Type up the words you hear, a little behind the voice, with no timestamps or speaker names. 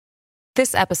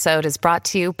This episode is brought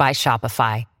to you by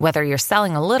Shopify. Whether you're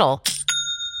selling a little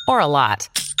or a lot,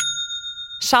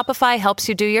 Shopify helps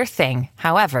you do your thing,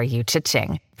 however you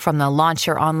cha-ching. From the launch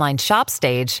your online shop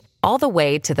stage, all the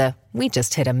way to the we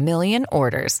just hit 1 million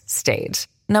orders stage.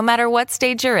 No matter what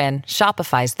stage you're in,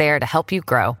 Shopify's there to help you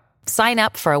grow. Sign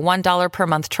up for a $1 per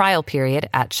month trial period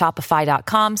at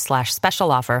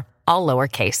shopify.com/special offer, all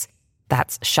lowercase.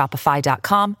 That's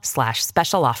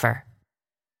shopify.com/special offer.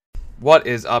 What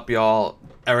is up, y'all?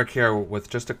 Eric here with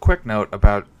just a quick note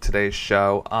about today's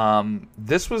show.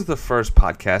 This was the first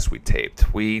podcast we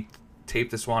taped. We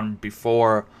taped this one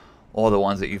before all the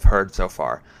ones that you've heard so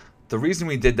far. The reason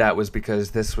we did that was because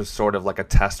this was sort of like a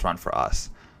test run for us.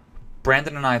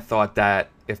 Brandon and I thought that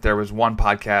if there was one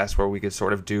podcast where we could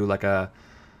sort of do like a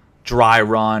dry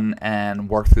run and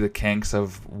work through the kinks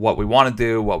of what we want to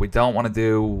do, what we don't want to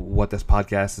do, what this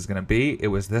podcast is going to be, it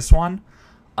was this one.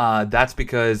 That's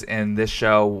because in this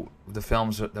show, the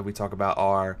films that we talk about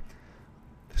are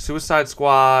Suicide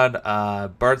Squad,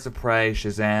 Birds of Prey,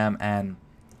 Shazam, and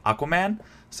Aquaman.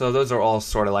 So those are all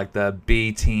sort of like the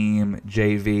B-team,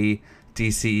 JV,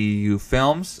 DCEU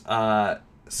films.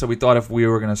 So we thought if we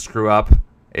were going to screw up,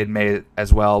 it may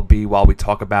as well be while we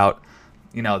talk about,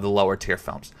 the lower tier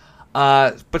films.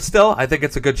 But still, I think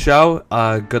it's a good show,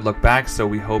 good look back, so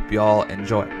we hope y'all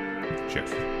enjoy. Cheers.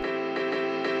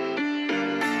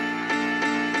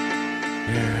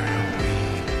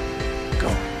 Here we go.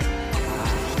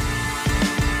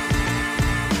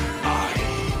 I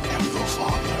am the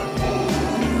Father.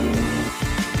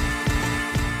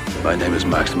 My name is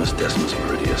Maximus Decimus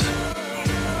Meridius.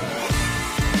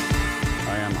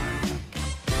 I am Iron Man.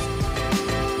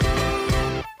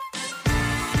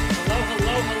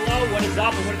 Hello. What is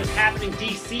up and what is happening,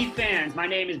 DC fans? My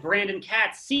name is Brandon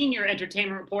Katz, Senior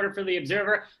Entertainment Reporter for The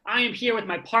Observer. I am here with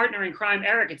my partner in crime,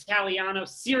 Eric Italiano,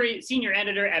 Senior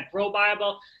Editor at Bro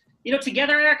Bible.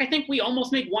 Together, Eric, I think we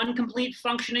almost make one complete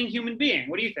functioning human being.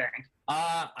 What do you think?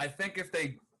 I think if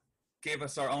they gave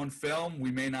us our own film,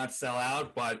 we may not sell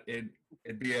out, but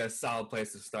it'd be a solid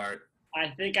place to start. I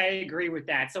think I agree with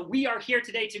that. So we are here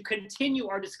today to continue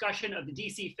our discussion of the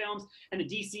DC films and the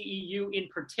DCEU in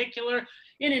particular,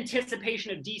 in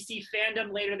anticipation of DC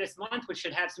fandom later this month, which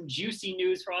should have some juicy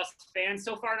news for us fans.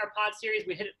 So far in our pod series,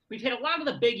 we've hit a lot of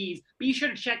the biggies. Be sure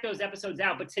to check those episodes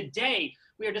out. But today,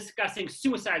 we are discussing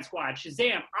Suicide Squad,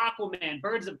 Shazam, Aquaman,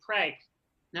 Birds of Prey.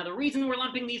 Now, the reason we're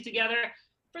lumping these together,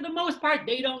 for the most part,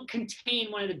 they don't contain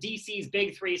one of the DC's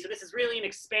big three, so this is really an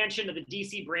expansion of the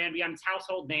DC brand beyond its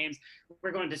household names.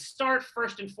 We're going to start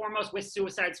first and foremost with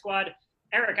Suicide Squad.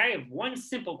 Eric, I have one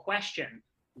simple question.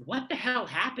 What the hell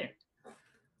happened?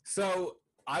 So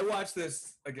I watched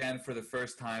this again for the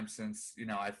first time since,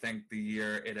 I think the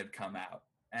year it had come out.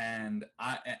 And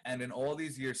in all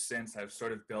these years since, I've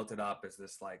sort of built it up as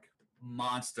this like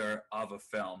monster of a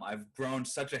film. I've grown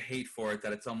such a hate for it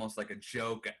that it's almost like a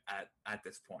joke at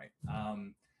this point.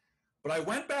 But I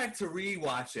went back to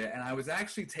rewatch it, and I was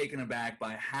actually taken aback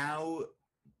by how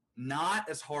not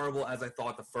as horrible as I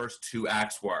thought the first two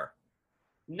acts were.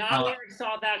 Not where we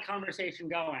saw that conversation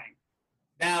going.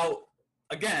 Now,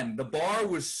 again, the bar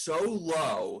was so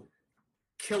low,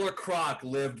 Killer Croc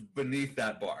lived beneath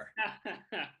that bar.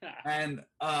 And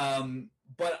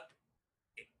but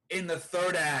in the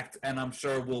third act, and I'm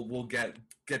sure we'll get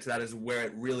to that, is where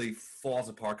it really falls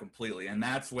apart completely. And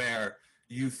that's where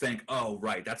you think, oh,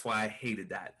 right, that's why I hated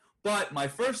that. But my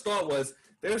first thought was,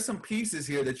 there's some pieces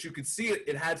here that you could see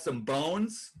it had some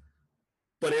bones,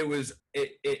 but it was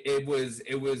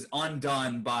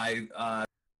undone by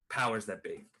powers that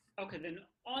be. Okay, then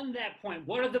on that point,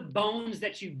 what are the bones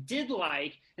that you did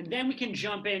like? And then we can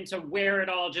jump into where it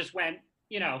all just went,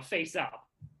 face up.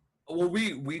 Well,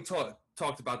 we talked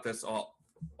about this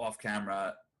off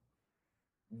camera.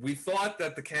 We thought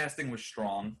that the casting was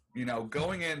strong.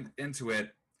 Going into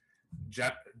it,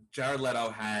 Jared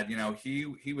Leto had,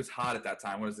 he was hot at that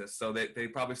time. What is this? So they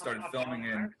probably started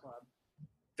filming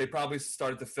they probably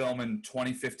started to film in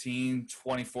 2015,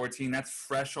 2014. That's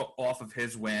fresh off of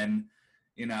his win.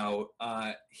 He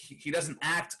doesn't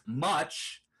act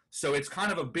much, so it's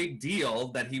kind of a big deal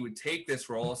that he would take this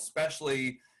role,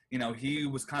 especially, he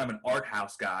was kind of an art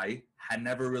house guy, had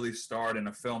never really starred in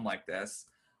a film like this.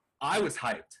 I was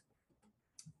hyped.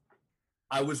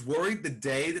 I was worried the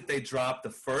day that they dropped the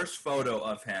first photo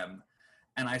of him,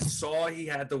 and I saw he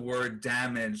had the word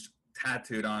damaged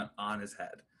tattooed on his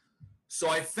head. So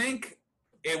I think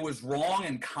it was wrong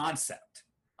in concept.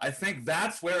 I think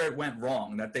that's where it went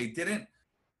wrong, that they didn't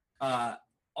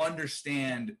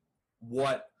understand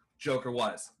what Joker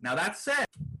was. Now, that said,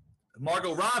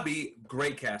 Margot Robbie,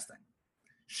 great casting.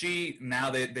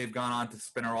 they've gone on to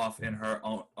spin her off in her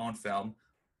own film.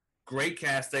 Great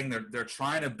casting. They're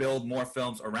trying to build more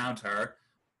films around her.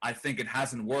 I think it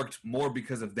hasn't worked more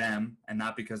because of them and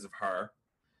not because of her.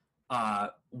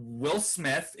 Will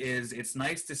Smith it's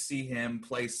nice to see him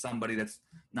play somebody that's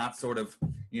not sort of,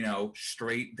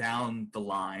 straight down the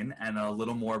line and a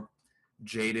little more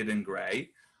jaded and gray.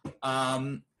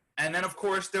 And then, of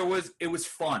course, it was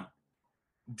fun.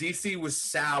 DC was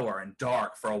sour and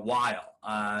dark for a while,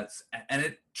 and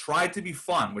it tried to be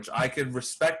fun, which I could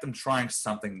respect them trying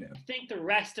something new. I think the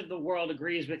rest of the world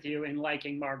agrees with you in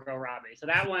liking Margot Robbie. So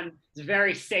that one is a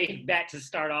very safe bet to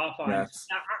start off on. Yes.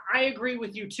 Now, I agree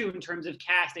with you, too, in terms of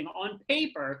casting. On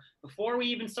paper, before we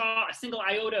even saw a single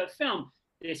iota of film,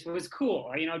 this was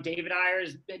cool. David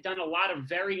Ayer's done a lot of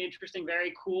very interesting,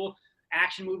 very cool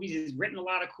action movies. He's written a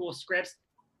lot of cool scripts.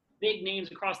 Big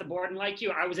names across the board. And like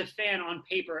you, I was a fan on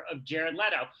paper of Jared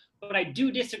Leto. But I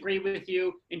do disagree with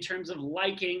you in terms of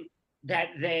liking that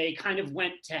they kind of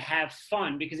went to have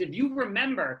fun. Because if you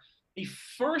remember, the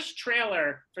first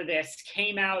trailer for this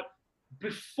came out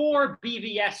before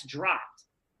BVS dropped.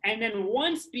 And then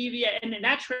once BVS, and in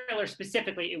that trailer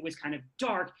specifically, it was kind of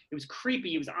dark, it was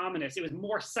creepy, it was ominous, it was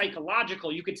more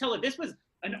psychological. You could tell that this was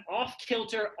an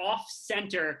off-kilter,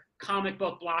 off-center comic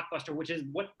book blockbuster, which is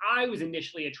what I was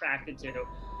initially attracted to.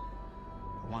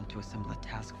 I want to assemble a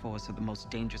task force of the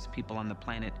most dangerous people on the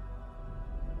planet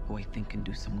who I think can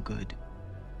do some good.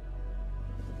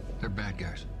 They're bad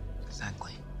guys.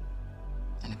 Exactly.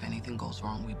 And if anything goes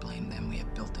wrong, we blame them. We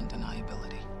have built-in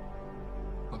deniability.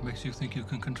 What makes you think you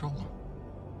can control them?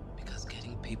 Because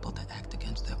getting people to act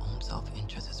against their own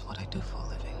self-interest is what I do for a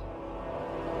living.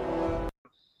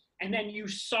 And then you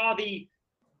saw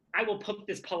I will put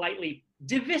this politely,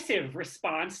 divisive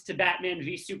response to Batman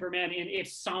v Superman in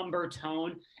its somber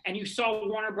tone. And you saw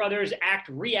Warner Brothers act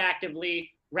reactively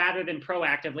rather than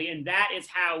proactively. And that is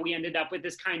how we ended up with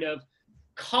this kind of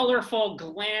colorful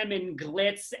glam and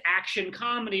glitz action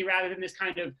comedy rather than this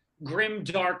kind of grim,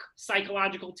 dark,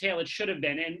 psychological tale it should have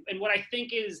been. And what I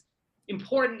think is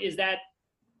important is that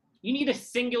you need a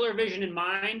singular vision in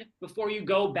mind before you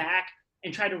go back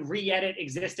and try to re-edit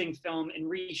existing film and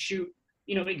reshoot,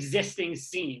 existing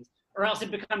scenes, or else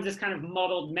it becomes this kind of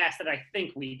muddled mess that I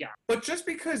think we got. But just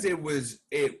because it was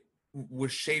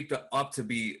shaped up to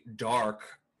be dark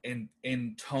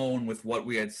in tone with what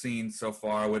we had seen so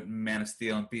far with Man of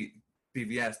Steel and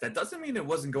BVS, that doesn't mean it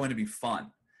wasn't going to be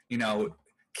fun.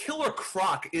 Killer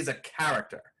Croc is a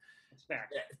character. That's fair.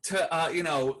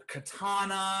 To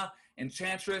Katana,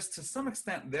 Enchantress, to some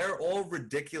extent, they're all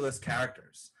ridiculous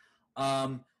characters.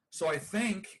 So I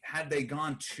think had they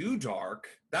gone too dark,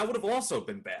 that would have also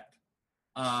been bad.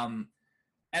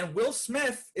 And Will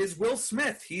Smith is Will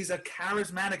Smith. He's a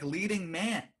charismatic leading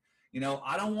man.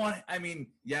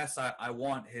 Yes, I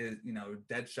want his,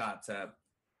 Deadshot to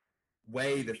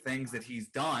weigh the things that he's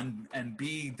done and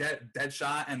be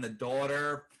Deadshot and the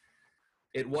daughter.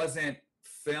 It wasn't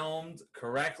filmed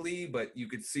correctly, but you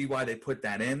could see why they put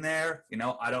that in there.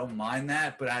 I don't mind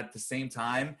that, but at the same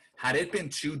time, had it been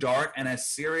too dark and as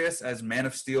serious as Man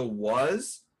of Steel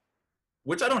was,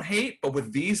 which I don't hate, but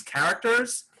with these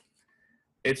characters,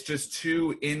 it's just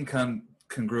too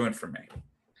incongruent for me.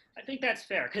 I think that's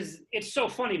fair, because it's so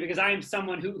funny, because I am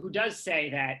someone who does say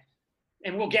that,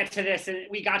 and we'll get to this, and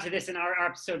we got to this in our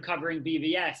episode covering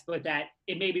BVS, but that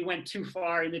it maybe went too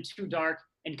far in the too dark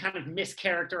and kind of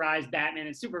mischaracterized Batman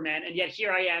and Superman. And yet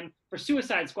here I am for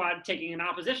Suicide Squad taking an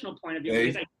oppositional point of view,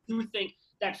 because I do think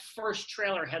that first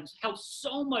trailer has held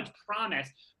so much promise.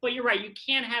 But you're right, you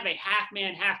can't have a half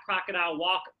man, half crocodile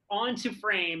walk onto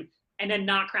frame and then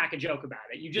not crack a joke about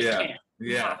it. You just can't.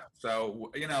 Yeah.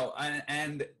 So,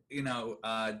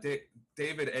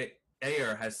 David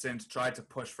Ayer has since tried to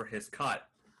push for his cut.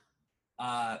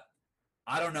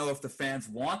 I don't know if the fans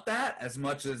want that as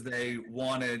much as they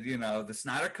wanted, the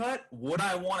Snyder cut. Would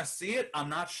I want to see it? I'm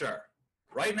not sure.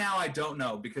 Right now, I don't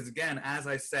know, because again, as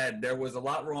I said, there was a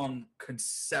lot wrong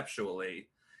conceptually.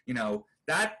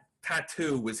 That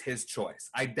tattoo was his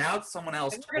choice. I doubt someone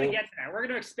else. And we're going to get to that. We're going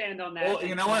to expand on that. Well,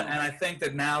 you know what? And I think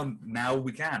that now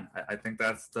we can. I think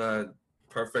that's the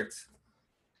perfect.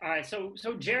 All right. So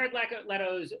Jared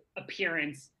Leto's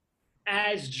appearance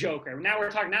as Joker. Now we're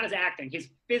talking not as acting. His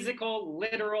physical,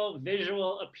 literal,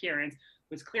 visual appearance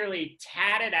was clearly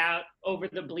tatted out over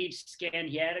the bleached skin.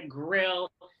 He had a grill.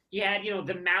 He had,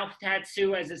 the mouth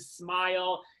tattoo as a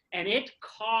smile. And it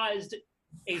caused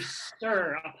a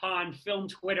stir upon film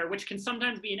Twitter, which can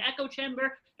sometimes be an echo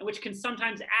chamber and which can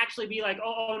sometimes actually be like,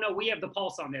 oh no, we have the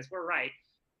pulse on this. We're right.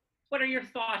 What are your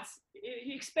thoughts?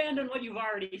 Expand on what you've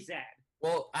already said.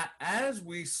 Well, as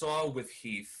we saw with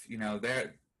Heath,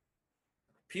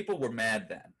 people were mad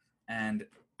then, and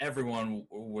everyone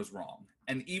was wrong.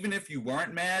 And even if you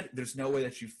weren't mad, there's no way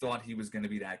that you thought he was going to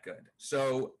be that good.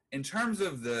 So in terms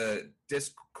of the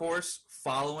discourse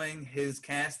following his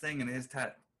casting and his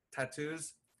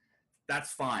tattoos,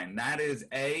 that's fine. That is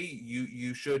A,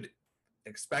 you should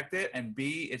expect it, and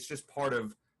B, it's just part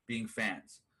of being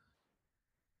fans.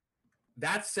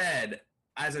 That said,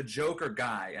 as a Joker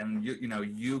guy, and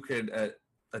you could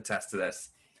attest to this.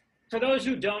 For those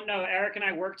who don't know, Eric and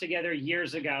I worked together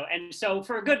years ago. And so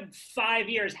for a good 5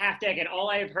 years, half decade, all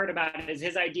I have heard about is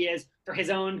his ideas for his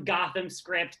own Gotham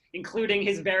script, including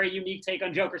his very unique take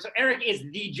on Joker. So Eric is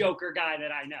the Joker guy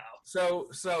that I know. So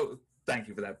thank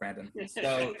you for that, Brandon.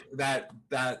 So that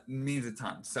means a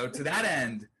ton. So to that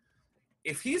end,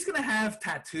 if he's going to have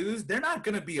tattoos, they're not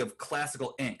going to be of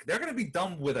classical ink. They're going to be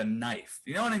done with a knife.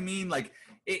 You know what I mean? Like,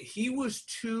 he was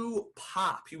too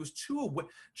pop. He was too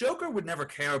Joker would never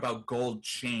care about gold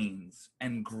chains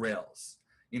and grills.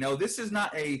 This is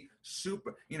not a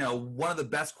super, one of the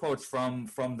best quotes from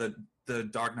the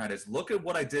Dark Knight is, look at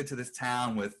what I did to this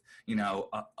town with,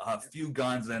 a few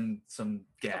guns and some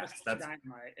gas. That's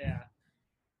dynamite, yeah.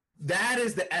 That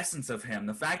is the essence of him.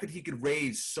 The fact that he could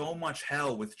raise so much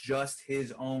hell with just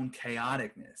his own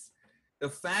chaoticness. The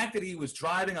fact that he was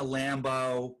driving a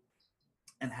Lambo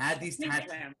and had these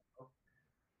tattoos.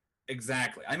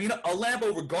 Exactly. I mean, a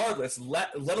Lambo regardless,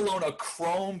 let alone a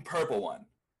chrome purple one.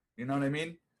 You know what I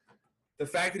mean? The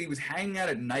fact that he was hanging out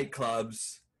at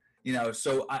nightclubs,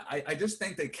 so I just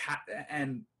think they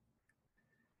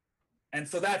and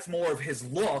so that's more of his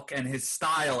look and his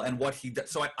style and what he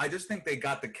does. So I just think they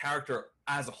got the character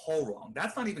as a whole wrong.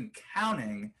 That's not even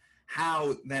counting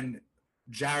how then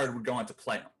Jared would go on to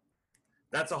play him.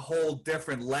 That's a whole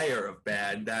different layer of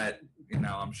bad that,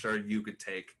 I'm sure you could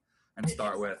take and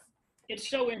start with. It's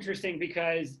so interesting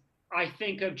because I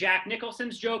think of Jack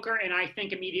Nicholson's Joker and I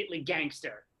think immediately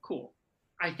gangster. Cool.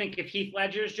 I think of Heath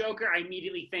Ledger's Joker, I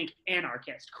immediately think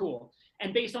anarchist. Cool.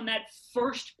 And based on that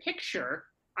first picture,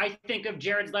 I think of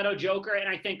Jared Leto Joker and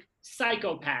I think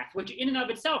psychopath, which in and of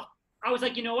itself, I was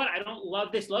like, you know what? I don't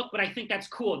love this look, but I think that's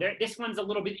cool. This one's a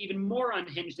little bit even more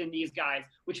unhinged than these guys,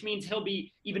 which means he'll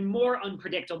be even more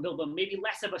unpredictable, maybe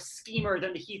less of a schemer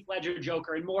than the Heath Ledger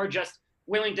Joker and more just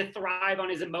willing to thrive on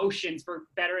his emotions for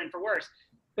better and for worse.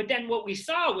 But then what we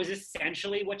saw was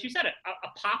essentially what you said,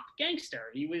 a pop gangster.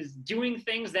 He was doing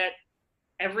things that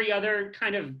every other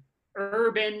kind of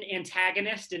urban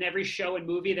antagonist in every show and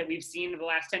movie that we've seen in the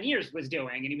last 10 years was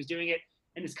doing. And he was doing it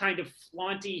in this kind of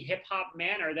flaunty hip-hop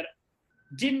manner that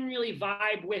didn't really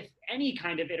vibe with any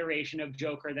kind of iteration of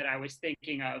Joker that I was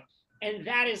thinking of. And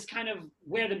that is kind of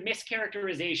where the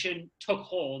mischaracterization took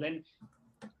hold. And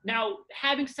now,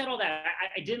 having said all that,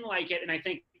 I didn't like it, and I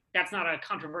think that's not a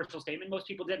controversial statement. Most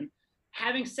people didn't.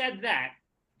 Having said that,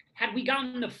 had we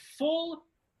gotten the full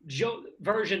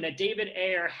version that David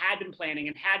Ayer had been planning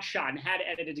and had shot and had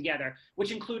edited together,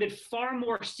 which included far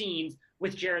more scenes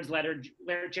with Jared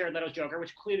Leto's Joker,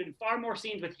 which included far more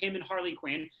scenes with him and Harley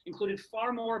Quinn, included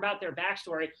far more about their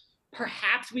backstory,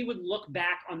 perhaps we would look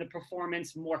back on the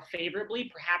performance more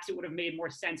favorably. Perhaps it would have made more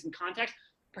sense in context.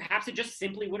 Perhaps it just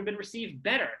simply would have been received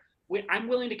better. I'm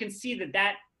willing to concede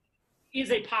that is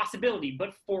a possibility,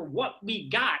 but for what we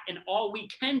got and all we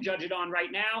can judge it on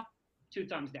right now, 2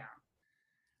 thumbs down.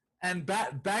 And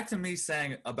back to me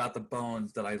saying about the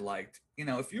bones that I liked.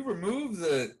 If you remove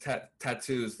the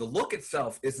tattoos, the look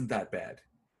itself isn't that bad.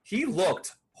 He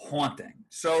looked haunting.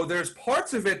 So there's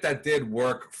parts of it that did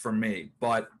work for me,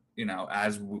 but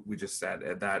as we just said,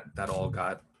 that all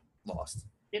got lost.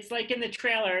 It's like in the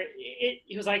trailer,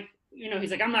 he was like,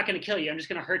 he's like, I'm not going to kill you. I'm just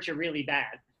going to hurt you really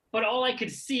bad. But all I could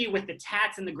see with the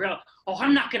tats and the grill,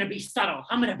 I'm not going to be subtle.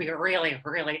 I'm going to be really,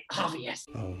 really obvious.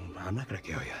 Oh, I'm not going to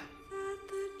kill you.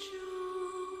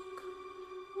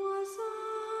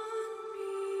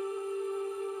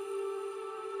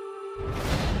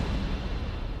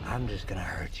 I'm just gonna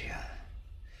hurt you.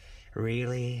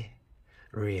 Really,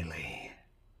 really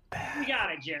bad. We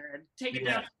got it, Jared. Take it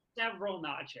down several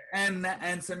notches. And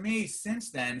to me, since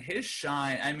then, his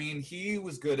shine, I mean, he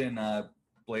was good in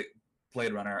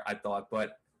Blade Runner, I thought,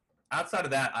 but outside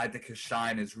of that, I think his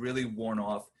shine is really worn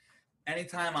off.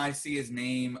 Anytime I see his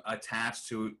name attached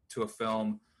to a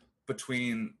film,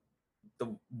 between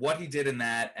what he did in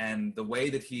that and the way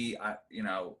that he,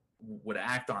 would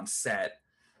act on set,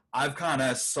 I've kind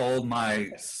of sold my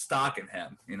stock in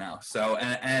him, So,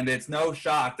 and it's no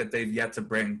shock that they've yet to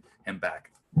bring him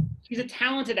back. He's a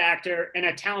talented actor and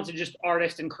a talented just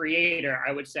artist and creator,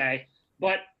 I would say.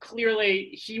 But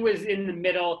clearly, he was in the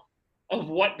middle of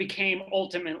what became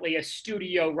ultimately a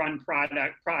studio-run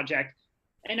project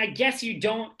And I guess you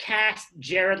don't cast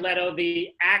Jared Leto, the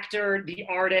actor, the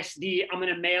artist, I'm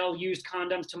going to mail used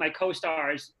condoms to my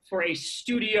co-stars for a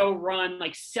studio-run,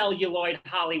 like, celluloid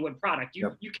Hollywood product.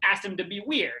 You cast him to be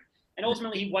weird. And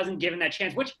ultimately, he wasn't given that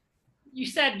chance, which you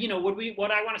said,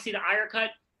 would I want to see the Iyer cut?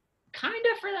 Kind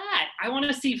of for that. I want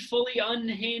to see fully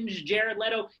unhinged Jared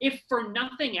Leto. If for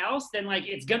nothing else, then, like,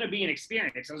 it's going to be an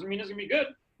experience. Doesn't mean it's going to be good.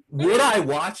 Would I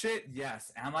watch it?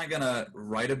 Yes. Am I going to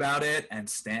write about it and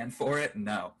stand for it?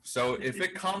 No. So if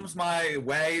it comes my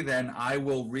way, then I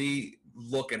will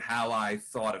re-look at how I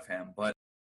thought of him. But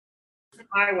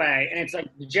my way, and it's like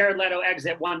the Jared Leto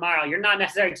exit 1 mile. You're not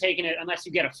necessarily taking it unless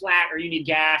you get a flat or you need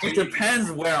gas. It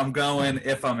depends where I'm going,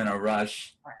 if I'm in a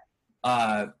rush.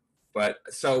 But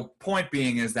so point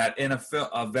being is that in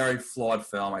a very flawed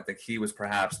film, I think he was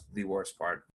perhaps the worst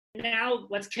part. Now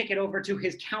let's kick it over to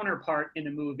his counterpart in the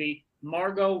movie,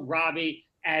 Margot Robbie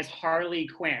as Harley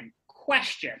Quinn.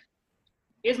 Question: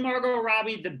 is Margot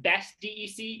Robbie the best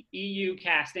DCEU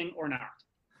casting or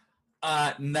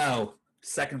not? No.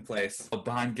 Second place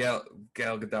behind Gal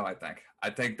Gadot, I think.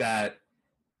 I think that.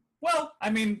 Well, I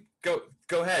mean, go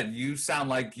ahead. You sound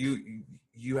like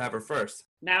you have her first.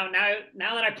 Now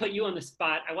that I put you on the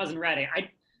spot, I wasn't ready.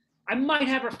 I might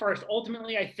have her first.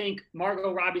 Ultimately, I think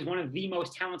Margot Robbie is one of the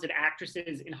most talented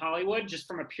actresses in Hollywood, just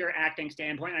from a pure acting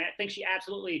standpoint. And I think she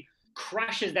absolutely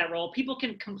crushes that role. People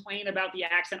can complain about the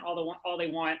accent all they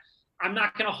want. I'm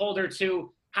not going to hold her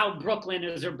to how Brooklyn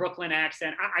is her Brooklyn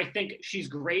accent. I think she's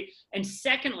great. And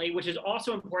secondly, which is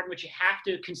also important, which you have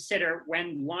to consider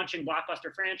when launching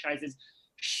blockbuster franchises,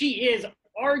 she is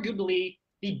arguably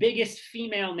the biggest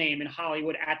female name in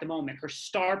Hollywood at the moment. Her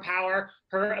star power,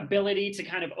 her ability to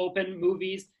kind of open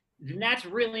movies, and that's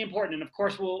really important. And of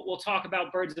course, we'll talk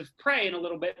about Birds of Prey in a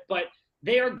little bit, but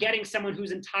they are getting someone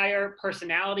whose entire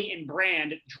personality and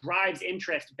brand drives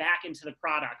interest back into the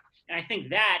product. And I think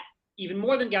that, even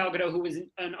more than Gal Gadot, who was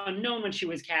an unknown when she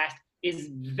was cast, is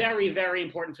very, very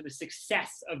important for the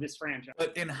success of this franchise.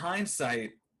 But in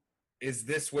hindsight, is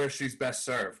this where she's best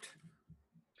served?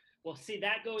 Well, see,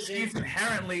 that goes She's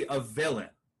inherently a villain.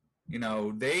 You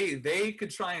know, they could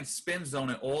try and spin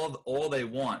zone it all they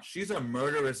want. She's a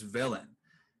murderous villain.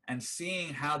 And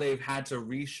seeing how they've had to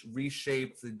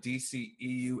reshape the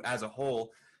DCEU as a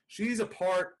whole, she's a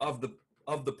part of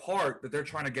the part that they're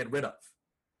trying to get rid of.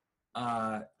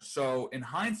 So in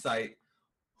hindsight,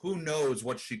 who knows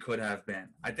what she could have been?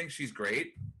 I think she's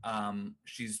great.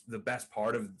 She's the best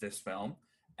part of this film.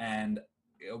 And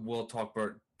we'll talk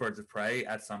Birds of Prey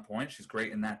at some point. She's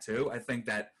great in that too. I think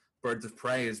that Birds of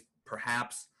Prey is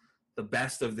perhaps the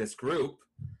best of this group,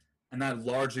 and that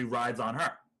largely rides on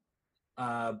her.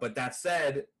 But that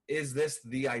said, is this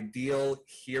the ideal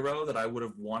hero that I would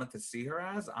have wanted to see her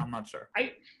as? I'm not sure.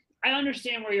 I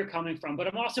understand where you're coming from, but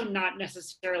I'm also not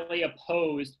necessarily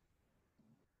opposed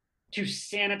to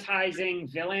sanitizing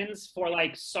villains for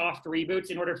like soft reboots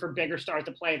in order for bigger stars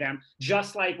to play them,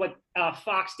 just like what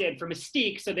Fox did for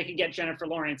Mystique so they could get Jennifer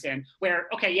Lawrence in, where,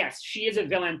 okay, yes, she is a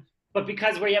villain, but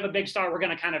because we have a big star, we're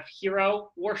going to kind of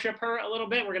hero worship her a little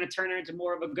bit. We're going to turn her into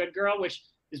more of a good girl, which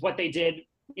is what they did,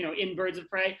 in Birds of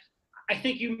Prey. I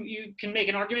think you can make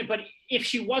an argument, but if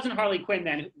she wasn't Harley Quinn,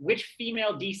 then which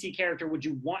female DC character would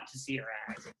you want to see her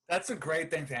as? That's a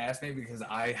great thing to ask me, because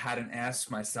I hadn't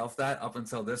asked myself that up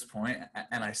until this point,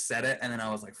 and I said it, and then I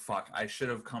was like, fuck, I should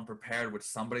have come prepared with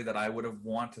somebody that I would have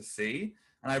want to see,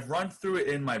 and I've run through it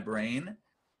in my brain,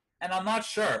 and I'm not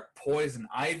sure. Poison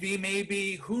Ivy,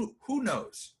 maybe? Who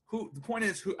knows? The point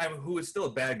is, who is still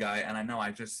a bad guy, and I know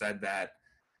I just said that,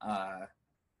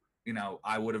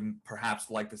 I would have perhaps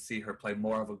liked to see her play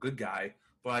more of a good guy.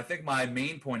 But I think my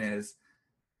main point is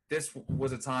this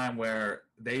was a time where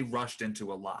they rushed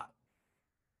into a lot.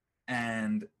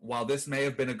 And while this may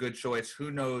have been a good choice,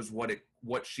 who knows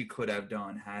what she could have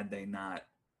done had they not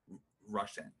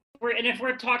rushed in. And if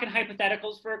we're talking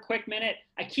hypotheticals for a quick minute,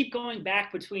 I keep going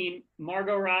back between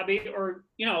Margot Robbie or,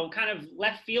 kind of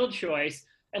left field choice,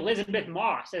 Elizabeth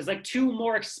Moss, as like two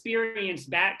more experienced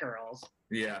Batgirls.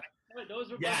 Yeah.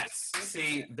 Those were yes.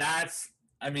 See,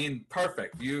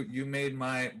 perfect. You made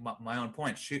my own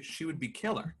point. She would be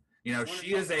killer.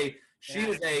 She is a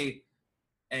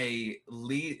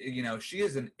lead. She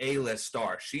is an A-list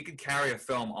star. She could carry a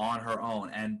film on her own,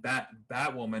 and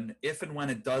Batwoman, if and when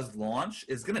it does launch,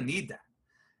 is gonna need that.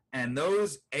 And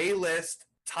those A-list,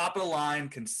 top of the line,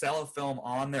 can sell a film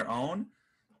on their own.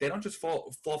 They don't just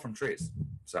fall from trees.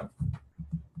 So.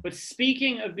 But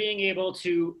speaking of being able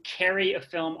to carry a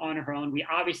film on her own, we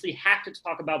obviously have to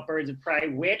talk about Birds of Prey,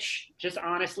 which, just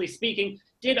honestly speaking,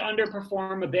 did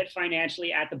underperform a bit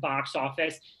financially at the box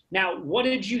office. Now, what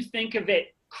did you think of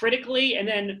it critically? And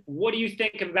then what do you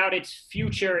think about its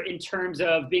future in terms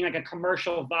of being like a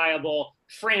commercial viable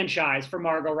franchise for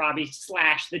Margot Robbie /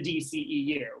 the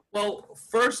DCEU? Well,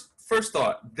 first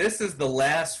thought, this is the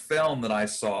last film that I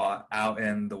saw out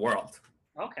in the world.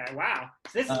 Okay, wow.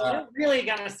 So this is we're really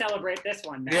gonna celebrate this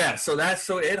one now. Yeah, so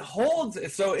it holds.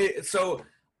 So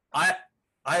I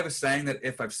have a saying that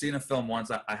if I've seen a film once,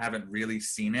 I haven't really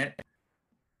seen it,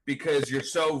 because you're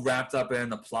so wrapped up in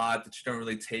the plot that you don't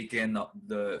really take in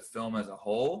the film as a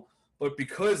whole. But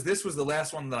because this was the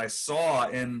last one that I saw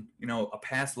in a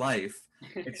past life,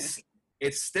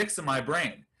 it sticks in my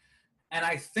brain. And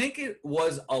I think it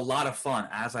was a lot of fun.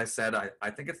 As I said, I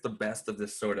think it's the best of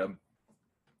this sort of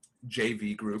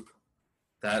JV group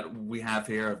that we have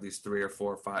here of these 3 or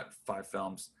 4 or 5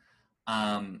 films.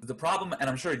 The problem, and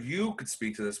I'm sure you could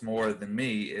speak to this more than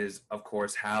me, is, of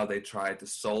course, how they tried to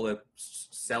sell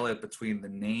it between the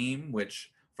name,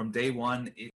 which from day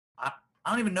one, I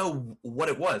don't even know what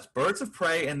it was. Birds of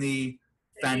Prey and the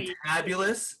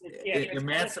Fantabulous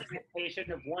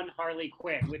Emancipation of One Harley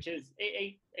Quinn, which is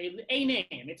a name.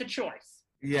 It's a choice.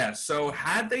 Yeah, so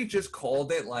had they just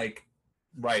called it, like,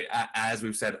 right, as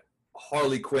we've said,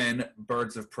 Harley Quinn,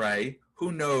 Birds of Prey,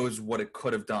 who knows what it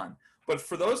could have done. But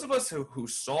for those of us who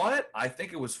saw it, I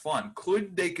think it was fun.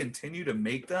 Could they continue to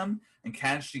make them? And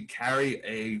can she carry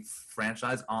a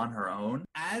franchise on her own?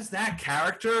 As that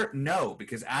character, no.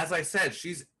 Because as I said,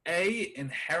 she's A,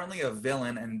 inherently a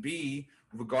villain, and B,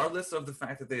 regardless of the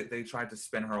fact that they tried to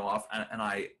spin her off, and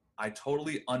I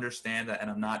totally understand that, and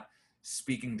I'm not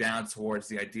speaking down towards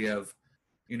the idea of,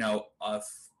 a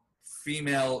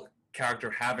female character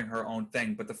having her own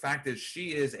thing, but the fact is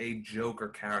she is a Joker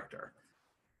character.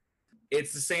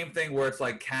 It's the same thing where it's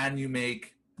like, can you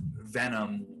make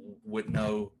Venom with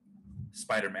no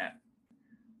Spider-Man?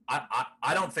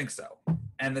 I don't think so.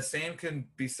 And the same can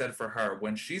be said for her.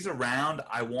 When she's around,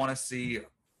 I want to see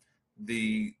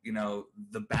the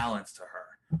balance to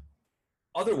her.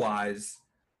 Otherwise,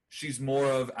 she's more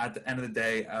of, at the end of the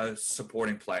day, a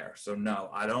supporting player. So no,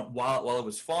 I don't. While it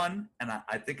was fun, and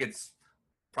I think it's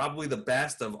probably the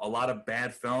best of a lot of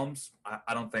bad films,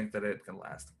 I don't think that it can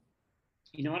last.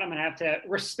 You know what? I'm going to have to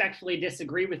respectfully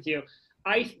disagree with you.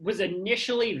 I was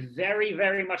initially very,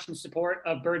 very much in support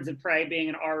of Birds of Prey being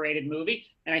an R-rated movie.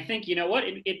 And I think, you know what?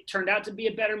 It turned out to be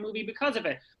a better movie because of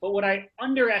it. But what I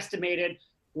underestimated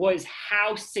was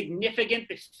how significant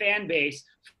the fan base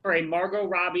for a Margot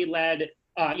Robbie-led,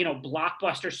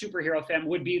 blockbuster superhero film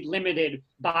would be limited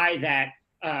by that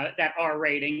R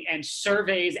rating. And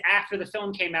surveys after the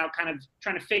film came out, kind of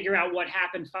trying to figure out what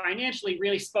happened financially,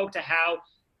 really spoke to how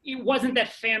it wasn't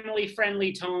that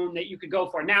family-friendly tone that you could go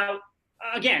for. Now,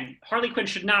 again, Harley Quinn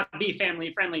should not be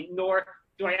family-friendly, nor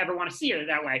do I ever want to see her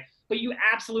that way. But you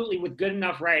absolutely, with good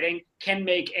enough writing, can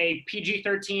make a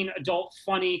PG-13 adult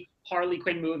funny Harley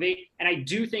Quinn movie. And I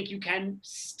do think you can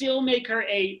still make her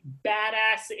a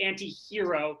badass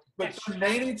anti-hero. But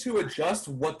they need to adjust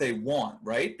what they want,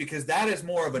 right? Because that is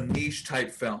more of a niche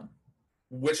type film,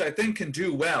 which I think can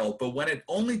do well. But when it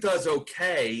only does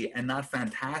okay and not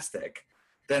fantastic,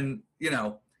 then,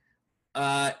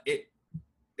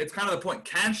 it's kind of the point.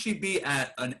 Can she be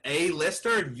an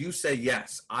A-lister? You say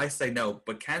yes. I say no.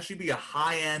 But can she be a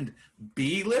high-end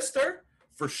B-lister?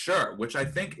 For sure, which I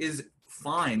think is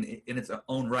fine in its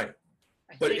own right.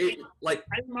 I think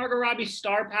Margot Robbie's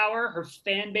star power, her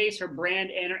fan base, her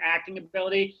brand, and her acting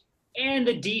ability, and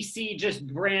the DC just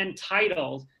brand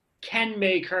titles can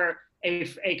make her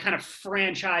a kind of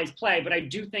franchise play. But I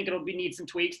do think it'll need some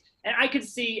tweaks. And I could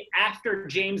see after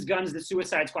James Gunn's The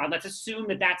Suicide Squad, let's assume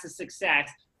that that's a success,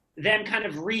 them kind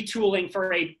of retooling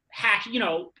for a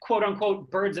quote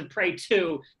unquote Birds of Prey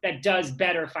 2 that does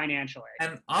better financially.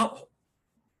 And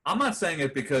I'm not saying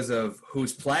it because of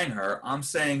who's playing her. I'm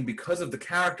saying because of the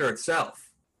character itself.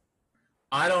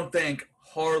 I don't think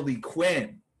Harley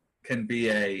Quinn can be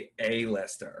a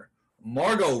A-lister.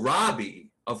 Margot Robbie,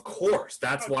 of course.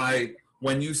 That's why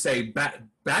when you say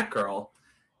Batgirl,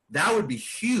 that would be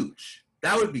huge.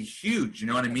 That would be huge. You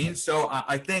know what I mean? So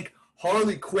I think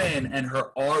Harley Quinn and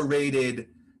her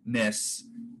R-ratedness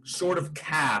sort of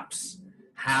caps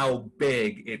how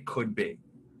big it could be.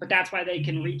 But that's why they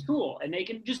can retool, and they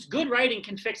can just, good writing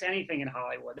can fix anything in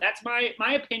Hollywood. That's my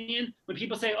opinion. When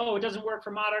people say, oh, it doesn't work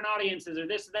for modern audiences or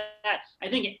this or that, I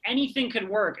think anything can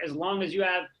work as long as you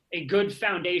have a good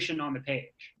foundation on the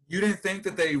page. You didn't think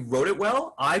that they wrote it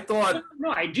well? I thought... No,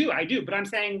 I do. But I'm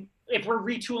saying if we're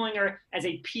retooling her as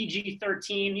a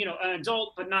PG-13, an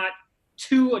adult but not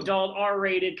too adult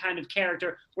R-rated kind of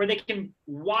character where they can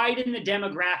widen the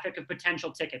demographic of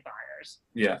potential ticket buyers.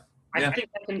 Yeah. I think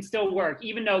that can still work,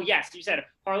 even though, yes, you said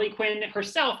Harley Quinn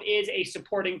herself is a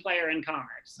supporting player in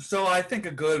comics. So I think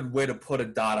a good way to put a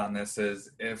dot on this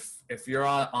is if you're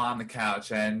on the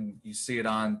couch and you see it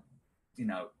on,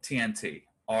 TNT,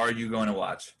 are you going to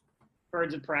watch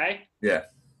Birds of Prey? Yeah.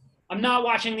 I'm not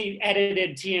watching the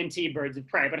edited TNT Birds of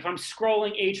Prey, but if I'm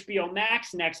scrolling HBO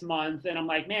Max next month and I'm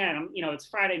like, man, it's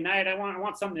Friday night, I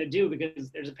want something to do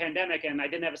because there's a pandemic and I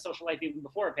didn't have a social life even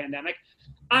before a pandemic,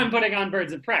 I'm putting on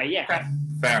Birds of Prey. Yeah. Okay.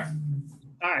 Fair.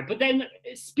 All right. But then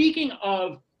speaking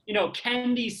of,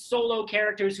 can these solo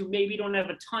characters who maybe don't have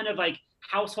a ton of like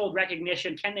household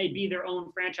recognition, can they be their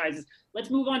own franchises? Let's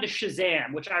move on to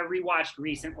Shazam, which I rewatched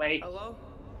recently. Hello?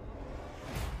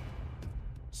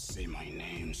 Say my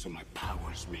name so my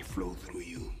powers may flow through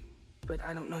you. But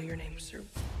I don't know your name, sir.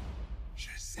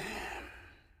 Shazam.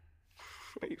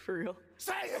 Are you for real?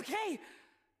 Say, okay!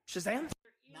 Shazam?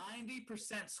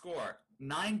 90% score.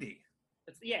 90.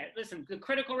 Yeah, listen, the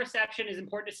critical reception is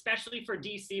important, especially for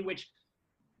DC, which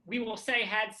we will say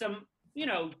had some,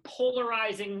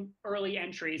 polarizing early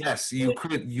entries. Yes, you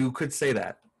could say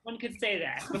that. One could say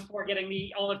that before getting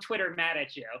all of Twitter mad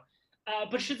at you.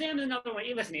 But Shazam is another one.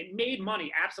 Listen, it made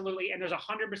money, absolutely, and there's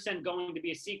 100% going to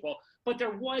be a sequel. But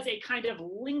there was a kind of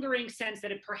lingering sense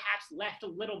that it perhaps left a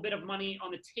little bit of money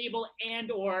on the table and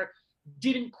or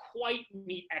didn't quite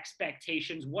meet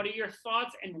expectations. What are your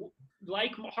thoughts? And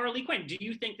like Harley Quinn, do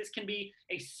you think this can be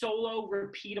a solo,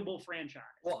 repeatable franchise?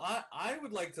 Well, I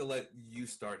would like to let you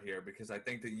start here because I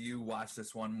think that you watched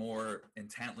this one more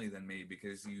intently than me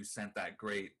because you sent that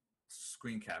great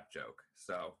screen cap joke.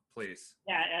 So please.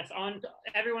 Yeah, that's on.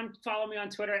 Everyone follow me on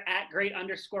Twitter at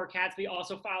 ¡great_Catsby.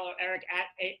 Also follow Eric at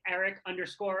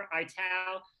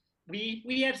Eric_Ital.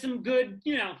 We have some good,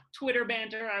 Twitter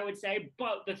banter, I would say,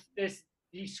 but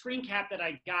the screen cap that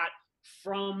I got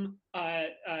from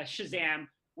Shazam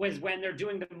was when they're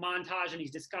doing the montage and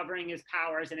he's discovering his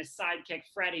powers and his sidekick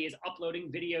Freddy is uploading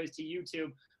videos to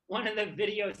YouTube. One of the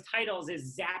videos titles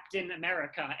is Zapped in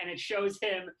America, and it shows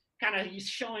him kind of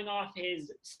showing off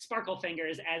his sparkle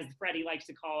fingers, as Freddy likes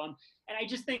to call them. And I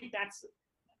just think that's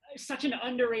such an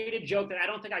underrated joke that I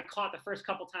don't think I caught the first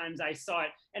couple times I saw it.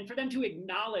 And for them to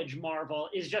acknowledge Marvel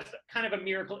is just kind of a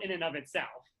miracle in and of itself.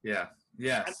 Yeah.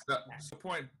 Yes. So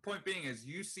point being is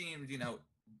you seemed,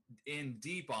 in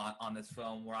deep on this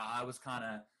film where I was kind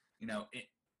of,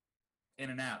 in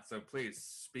and out. So please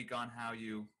speak on how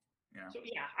you. So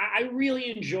yeah, I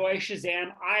really enjoy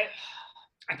Shazam.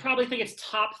 I probably think it's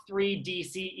top 3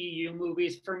 DCEU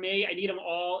movies for me. I need them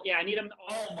all. Yeah, I need them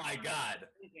all. Oh my God.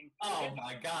 Oh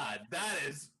my God. That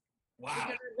is, wow.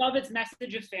 Because I love its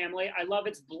message of family. I love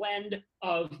its blend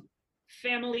of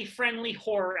family-friendly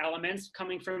horror elements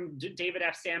coming from David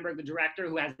F. Sandberg, the director,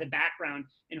 who has the background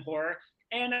in horror.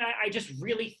 And I just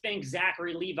really think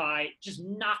Zachary Levi just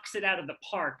knocks it out of the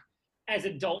park as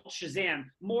adult Shazam.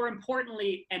 More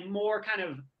importantly, and more kind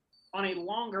of on a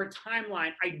longer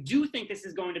timeline, I do think this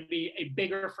is going to be a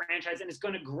bigger franchise and it's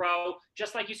going to grow.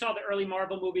 Just like you saw the early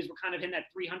Marvel movies were kind of in that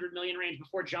 300 million range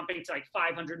before jumping to like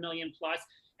 500 million plus.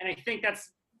 And I think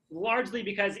that's largely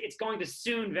because it's going to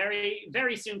soon, very,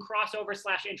 very soon, crossover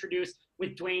 / introduce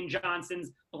with Dwayne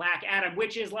Johnson's Black Adam,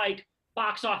 which is like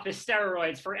box office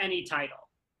steroids for any title.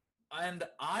 And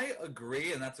I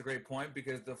agree, and that's a great point,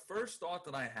 because the first thought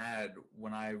that I had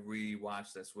when I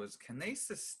rewatched this was, can they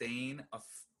sustain a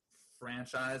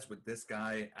franchise with this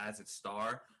guy as its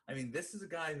star? I mean, this is a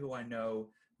guy who I know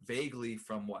vaguely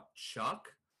from Chuck,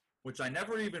 which I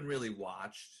never even really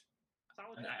watched.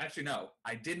 Actually, no,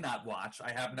 I did not watch.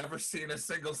 I have never seen a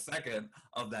single second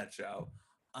of that show.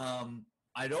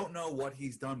 I don't know what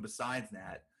he's done besides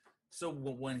that. So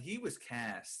when he was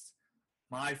cast,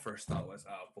 my first thought was,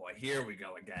 oh boy, here we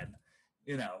go again.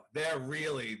 They're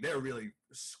really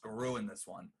screwing this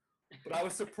one. But I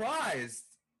was surprised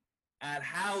at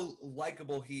how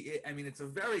likable he is. I mean, it's a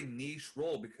very niche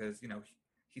role because,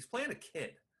 he's playing a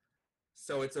kid.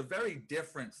 So it's a very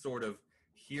different sort of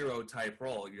hero type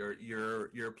role.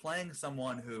 You're playing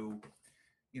someone who,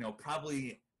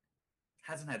 probably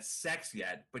hasn't had sex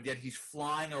yet, but yet he's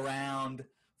flying around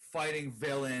fighting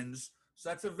villains. So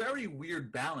that's a very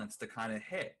weird balance to kind of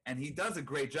hit. And he does a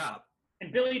great job.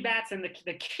 And Billy Batson,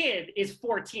 the kid, is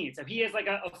 14. So he is like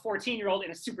a 14-year-old in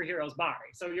a superhero's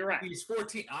body. So you're right. He's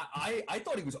 14. I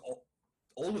thought he was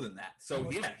older than that. So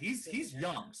yeah, he's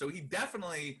young. So he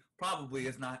definitely probably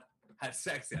has not had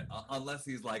sex yet, unless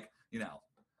he's like,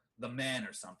 the man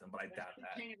or something. But I doubt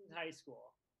that. In high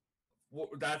school. Well,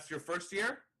 that's your first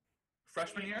year?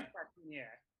 Freshman year? Freshman year.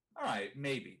 All right,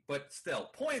 maybe, but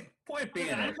still, point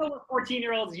being, I don't know what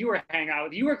 14-year-olds you were hanging out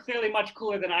with. You were clearly much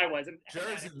cooler than I was.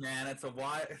 Jersey, man, it's a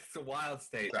wild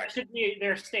state. That should be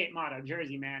their state motto,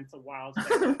 Jersey, man. It's a wild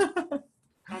state.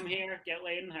 Come here, get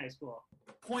laid in high school.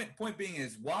 Point being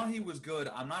is, while he was good,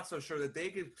 I'm not so sure that they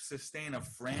could sustain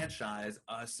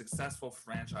a successful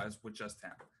franchise with just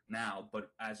him now. But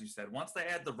as you said, once they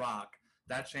add The Rock,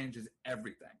 that changes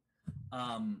everything.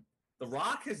 The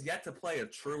Rock has yet to play a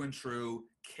true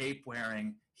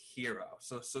cape-wearing hero.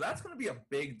 So that's going to be a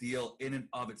big deal in and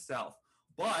of itself.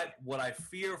 But what I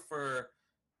fear for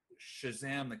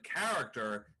Shazam, the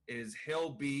character, is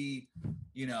he'll be,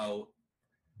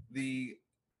 the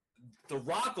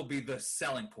Rock will be the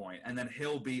selling point, and then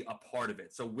he'll be a part of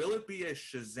it. So will it be a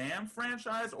Shazam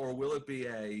franchise, or will it be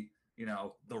a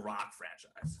The Rock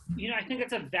franchise? I think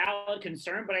it's a valid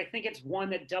concern, but I think it's one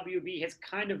that WB has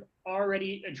kind of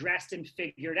already addressed and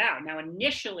figured out. Now,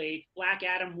 initially, Black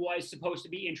Adam was supposed to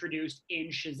be introduced in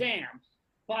Shazam,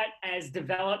 but as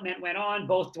development went on,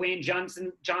 both Dwayne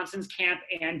Johnson's camp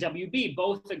and WB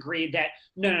both agreed that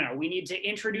no, we need to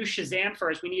introduce Shazam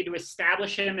first. We need to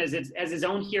establish him as his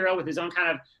own hero with his own kind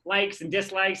of likes and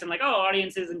dislikes, and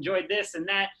audiences enjoyed this and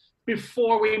that,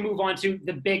 before we move on to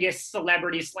the biggest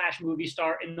celebrity / movie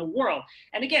star in the world.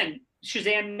 And again,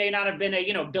 Shazam may not have been a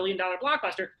 $1 billion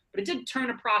blockbuster, but it did turn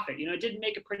a profit. It did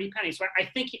make a pretty penny. So I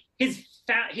think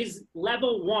his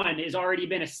level one has already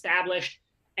been established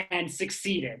and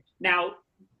succeeded. Now,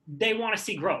 they want to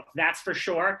see growth, that's for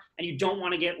sure. And you don't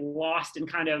want to get lost in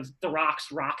kind of The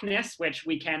Rock's rockness, which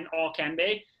we all can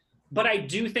be. But I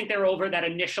do think they're over that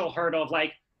initial hurdle of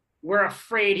we're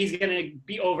afraid he's going to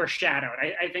be overshadowed.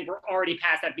 I think we're already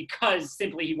past that because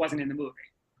simply he wasn't in the movie.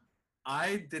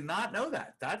 I did not know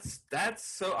that. That's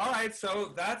so, all right.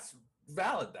 So that's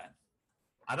valid then.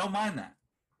 I don't mind that.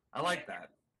 I like that.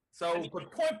 So,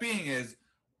 but point being is,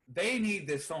 they need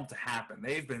this film to happen.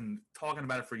 They've been talking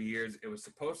about it for years. It was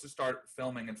supposed to start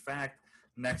filming, in fact,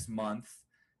 next month.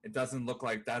 It doesn't look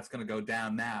like that's going to go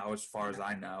down now, as far as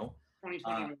I know.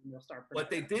 2021 will start. But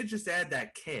they did just add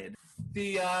that kid,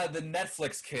 the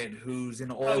Netflix kid who's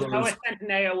in all those. Noah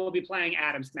Centineo will be playing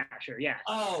Atom Smasher. Yeah.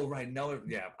 Oh right, no,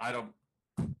 yeah. I don't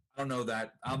know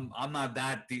that. I'm not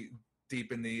that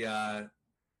deep in the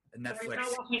Netflix. You're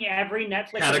not watching every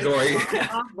Netflix category.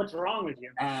 What's wrong with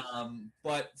you?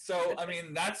 But so I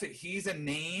mean, that's it. He's a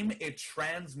name. It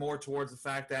trends more towards the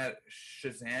fact that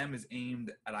Shazam is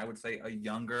aimed at, I would say, a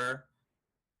younger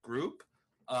group.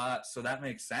 So that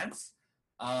makes sense.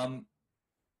 I'm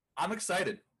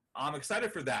excited. I'm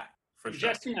excited for that. For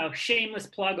sure. Just, shameless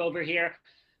plug over here.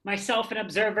 Myself and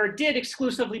Observer did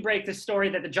exclusively break the story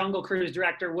that the Jungle Cruise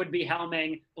director would be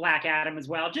helming Black Adam as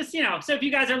well. Just, so if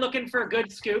you guys are looking for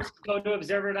good scoops, go to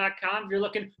observer.com. If you're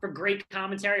looking for great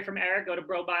commentary from Eric, go to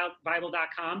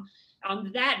brobible.com.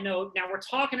 On that note, now we're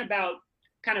talking about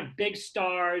kind of big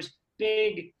stars,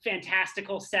 big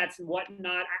fantastical sets and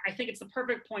whatnot. I think it's the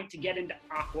perfect point to get into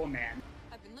Aquaman.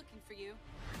 I've been looking for you.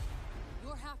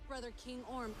 Your half-brother King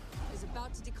Orm is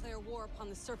about to declare war upon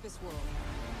the surface world.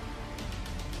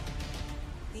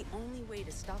 The only way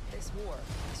to stop this war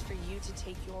is for you to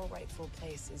take your rightful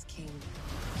place as king.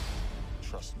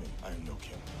 Trust me, I am no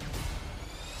king.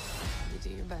 You do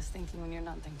your best thinking when you're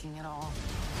not thinking at all.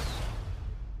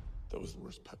 That was the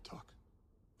worst pep talk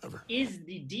ever. Is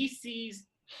the DC's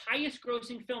highest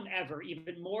grossing film ever,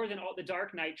 even more than all the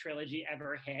Dark Knight trilogy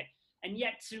ever hit, and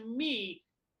yet to me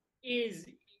is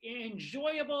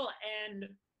enjoyable and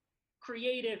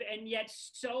creative, and yet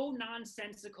so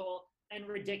nonsensical and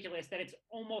ridiculous that it's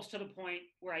almost to the point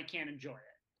where I can't enjoy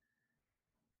it.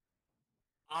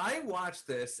 I watched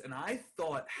this and I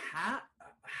thought,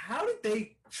 how did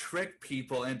they trick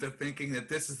people into thinking that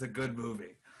this is a good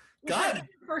movie? God,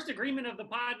 first agreement of the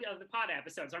pod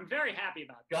episode, so I'm very happy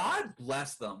about that. God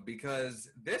bless them, because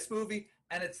this movie,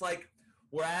 and it's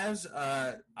whereas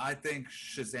I think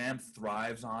Shazam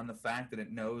thrives on the fact that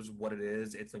it knows what it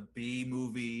is. It's a B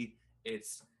movie.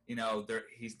 It's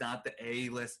he's not the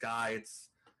A-list guy.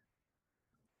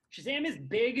 Shazam is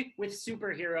big with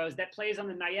superheroes that plays on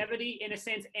the naivety,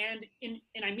 innocence, and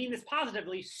I mean this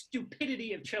positively,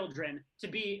 stupidity of children to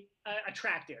be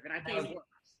attractive, and I think it works.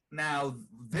 Now,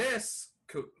 this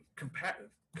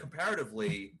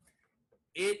comparatively,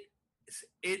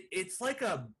 it's like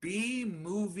a B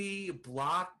movie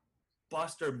blockbuster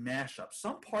mashup.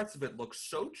 Some parts of it look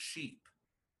so cheap,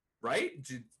 right?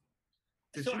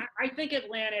 I think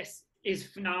Atlantis is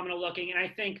phenomenal looking, and I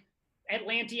think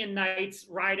Atlantean knights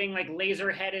riding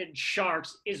laser-headed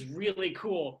sharks is really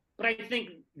cool. But I think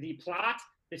the plot,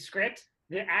 the script,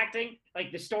 the acting,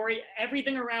 the story,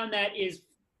 everything around that is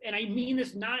and I mean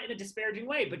this not in a disparaging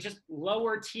way, but just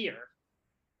lower tier.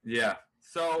 Yeah.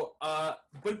 So,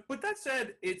 but that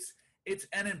said, it's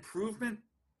an improvement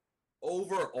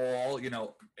overall.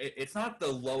 It's not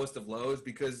the lowest of lows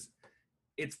because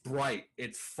it's bright,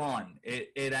 it's fun.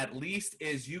 It at least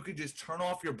is. You could just turn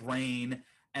off your brain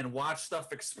and watch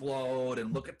stuff explode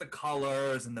and look at the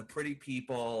colors and the pretty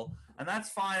people, and that's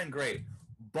fine and great.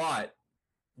 But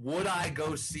would I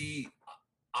go see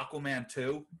Aquaman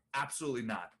 2? Absolutely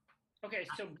not. Okay,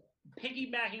 so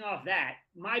piggybacking off that,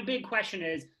 my big question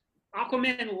is,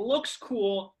 Aquaman looks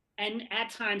cool and at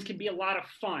times can be a lot of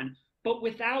fun, but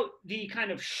without the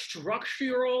kind of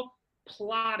structural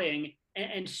plotting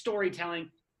and storytelling,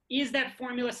 is that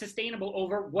formula sustainable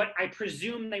over what I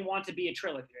presume they want to be a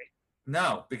trilogy?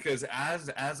 No, because as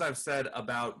I've said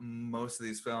about most of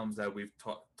these films that we've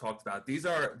talked about, these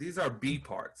are B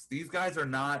parts. These guys are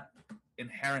not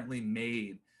inherently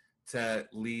made to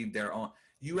lead their own.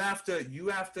 You have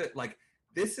to like,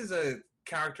 this is a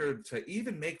character to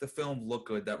even make the film look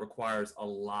good that requires a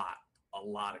lot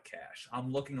of cash.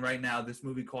 I'm looking right now, this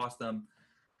movie cost them,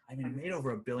 it made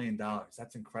over $1 billion.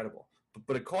 That's incredible.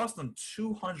 But it cost them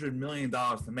 $200 million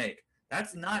to make.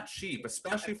 That's not cheap,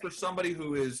 especially for somebody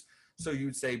who is, so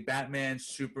you'd say Batman,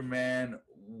 Superman,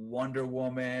 Wonder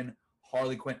Woman,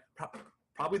 Harley Quinn,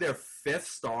 probably their 5th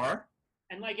star.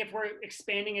 And like, if we're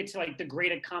expanding it to like the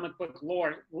greater comic book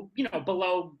lore,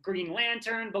 below Green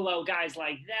Lantern, below guys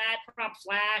like that,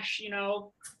 Flash,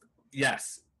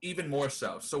 Yes, even more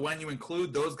so. So when you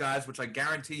include those guys, which I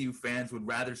guarantee you fans would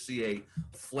rather see a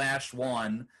Flash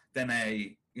 1 than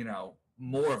a,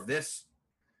 more of this.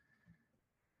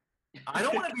 I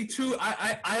don't want to be too.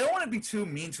 I don't want to be too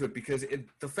mean to it because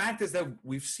the fact is that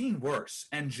we've seen worse.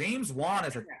 And James Wan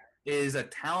is a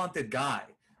talented guy,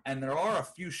 and there are a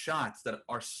few shots that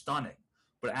are stunning.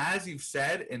 But as you've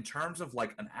said, in terms of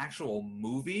like an actual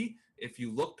movie, if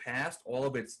you look past all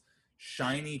of its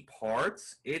shiny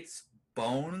parts, its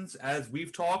bones, as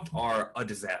we've talked, are a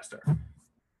disaster.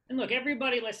 And look,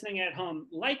 everybody listening at home,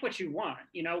 like what you want.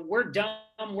 We're dumb,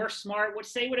 we're smart.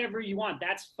 Say whatever you want.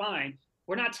 That's fine.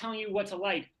 We're not telling you what to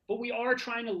like, but we are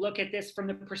trying to look at this from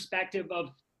the perspective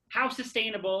of how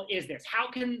sustainable is this? How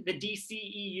can the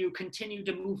DCEU continue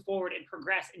to move forward and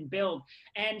progress and build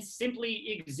and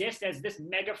simply exist as this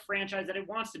mega franchise that it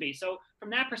wants to be? So from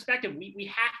that perspective,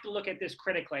 we have to look at this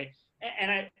critically.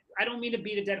 And I don't mean to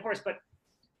beat a dead horse, but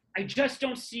I just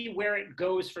don't see where it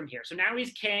goes from here. So now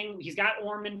he's king. He's got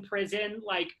Orm in prison.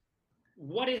 Like,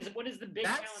 what is the big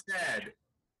challenge? That said,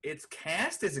 its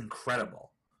cast is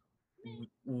incredible.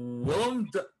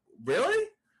 Really?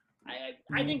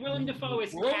 I think Willem Dafoe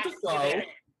is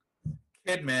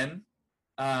Kidman.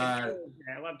 I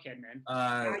love Kidman.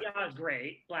 Yaya is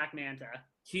great. Black Manta.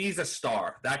 He's a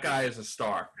star. That guy is a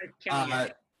star.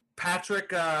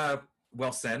 Patrick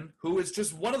Wilson, who is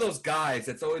just one of those guys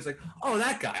that's always like, oh,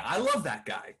 that guy. I love that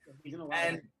guy. He's in a lot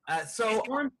and so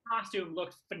Storm's costume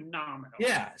looked phenomenal.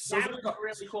 Yeah. So that was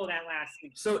really cool, that last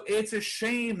scene. So it's a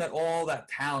shame that all that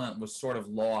talent was sort of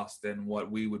lost in what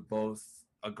we would both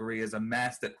agree is a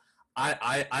mess that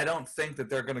I don't think that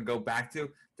they're going to go back to.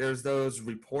 There's those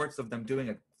reports of them doing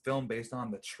a film based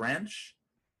on The Trench.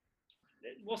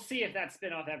 We'll see if that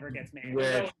spinoff ever gets made.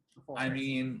 Which, what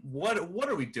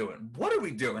are we doing? What are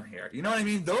we doing here? You know what I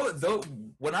mean? Though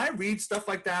when I read stuff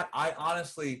like that, I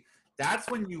honestly, that's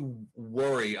when you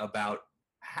worry about,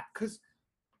 because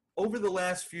over the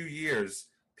last few years,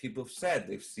 people have said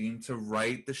they've seemed to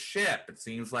right the ship. It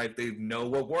seems like they know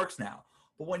what works now.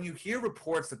 But when you hear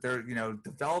reports that they're,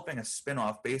 developing a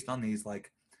spinoff based on these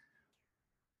like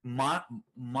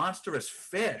monstrous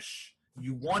fish,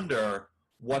 you wonder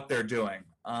what they're doing.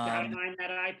 Gotta mine that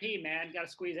IP, man. Gotta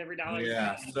squeeze every dollar.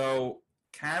 Yeah. So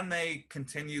can they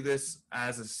continue this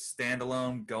as a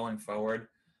standalone going forward?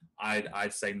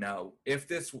 I'd say no. If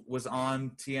this was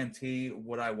on TNT,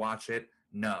 would I watch it?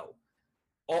 No.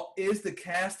 Is the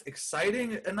cast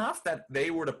exciting enough that they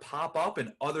were to pop up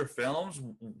in other films?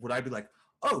 Would I be like,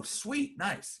 oh, sweet,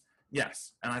 nice?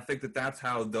 Yes. And I think that that's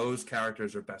how those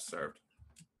characters are best served.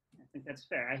 I think that's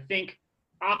fair. I think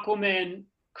Aquaman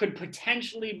could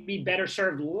potentially be better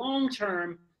served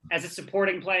long-term as a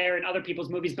supporting player in other people's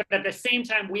movies. But at the same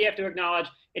time, we have to acknowledge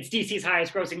it's DC's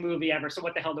highest grossing movie ever. So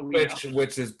what the hell do we know?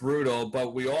 Which is brutal.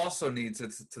 But we also need to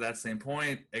that same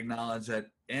point, acknowledge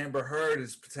that Amber Heard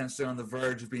is potentially on the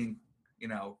verge of being,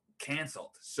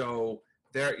 canceled. So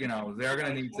they're going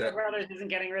to need to. Warner Brothers isn't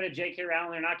getting rid of J.K.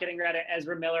 Rowling. They're not getting rid of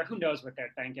Ezra Miller. Who knows what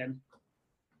they're thinking?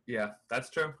 Yeah,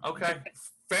 that's true. Okay,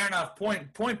 fair enough.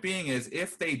 Point being is,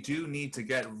 if they do need to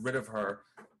get rid of her,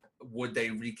 would they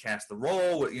recast the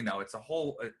role? You know, it's a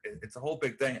whole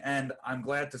big thing, and I'm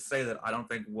glad to say that I don't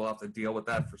think we'll have to deal with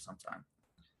that for some time.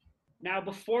 Now,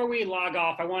 before we log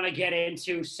off, I want to get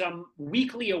into some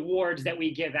weekly awards that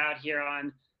we give out here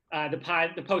on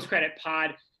the post-credit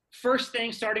pod. First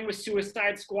thing, starting with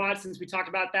Suicide Squad, since we talked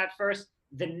about that first,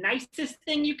 the nicest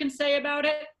thing you can say about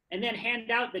it, and then hand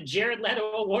out the Jared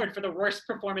Leto Award for the worst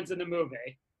performance in the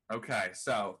movie. Okay,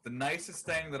 so the nicest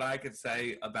thing that I could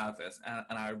say about this,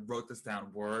 and I wrote this down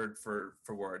word for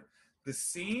word, the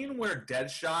scene where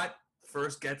Deadshot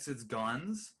first gets his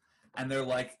guns, and they're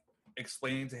like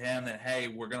explaining to him that, hey,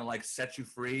 we're gonna like set you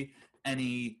free, and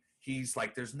he's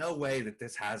like, there's no way that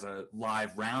this has a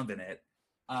live round in it.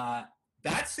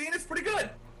 That scene is pretty good.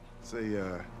 See,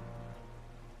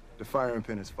 the firing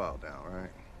pin is filed down,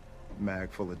 right?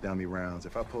 Mag full of dummy rounds.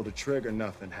 If I pull the trigger,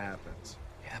 nothing happens.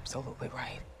 You're absolutely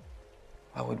right.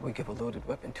 Why would we give a loaded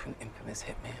weapon to an infamous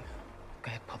hitman? Go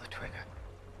ahead, pull the trigger.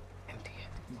 Empty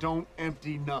it. Don't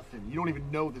empty nothing. You don't even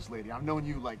know this lady. I've known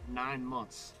you like 9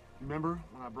 months. Remember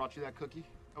when I brought you that cookie?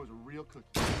 That was a real cookie.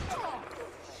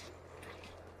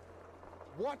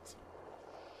 What?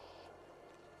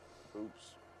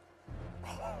 Oops.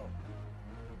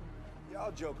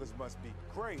 Y'all jokers must be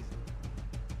crazy.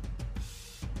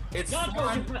 It's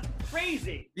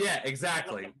crazy. Yeah,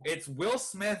 exactly. It's Will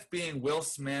Smith being Will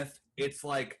Smith. It's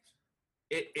like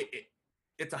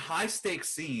it's a high stakes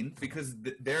scene because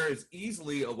there is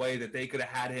easily a way that they could have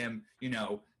had him, you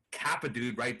know, cap a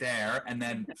dude right there, and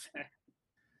then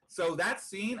so that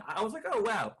scene, I was like, oh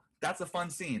wow, that's a fun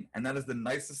scene, and that is the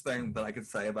nicest thing that I could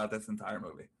say about this entire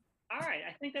movie. All right,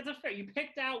 I think that's a fair. You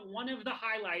picked out one of the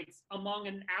highlights among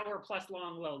an hour-plus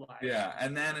long lowlight. Yeah,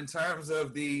 and then in terms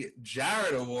of the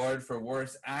Jared Award for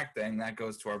worst acting, that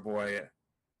goes to our boy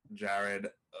Jared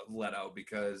Leto,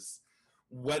 because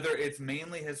whether it's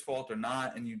mainly his fault or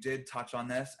not, and you did touch on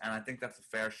this, and I think that's a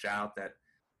fair shout that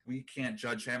we can't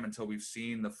judge him until we've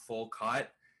seen the full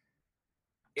cut.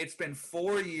 It's been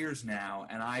 4 years now,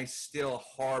 and I still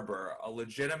harbor a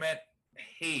legitimate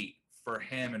hate for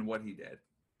him and what he did.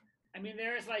 I mean,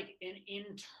 there's like an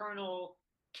internal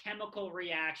chemical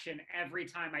reaction every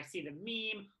time I see the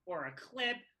meme or a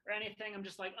clip or anything. I'm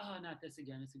just like, oh, not this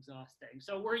again. It's exhausting.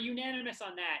 So we're unanimous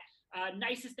on that.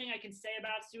 Nicest thing I can say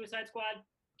about Suicide Squad,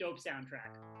 dope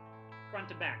soundtrack. Front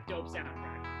to back, dope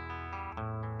soundtrack.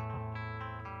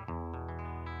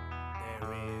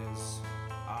 There is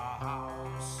a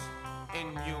house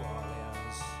in New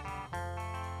Orleans.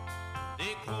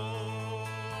 They call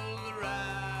the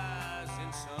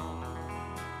rising sun.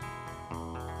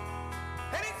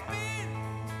 And it's been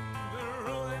the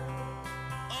ruin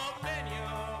of many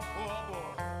a poor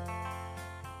boy.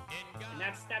 And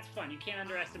that's fun. You can't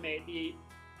underestimate the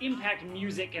impact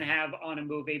music can have on a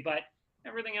movie, but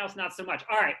everything else not so much.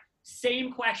 All right,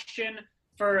 same question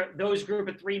for those group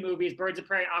of 3 movies, Birds of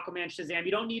Prey, Aquaman, Shazam.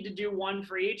 You don't need to do one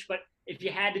for each, but if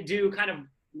you had to do kind of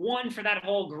one for that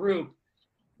whole group,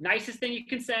 nicest thing you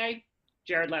can say,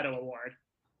 Jared Leto Award.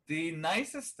 The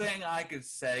nicest thing I could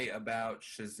say about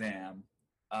Shazam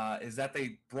is that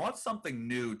they brought something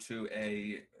new to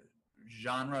a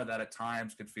genre that at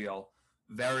times could feel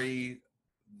very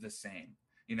the same.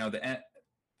 You know, the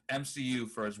MCU,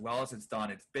 for as well as it's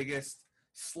done, its biggest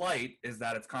slight is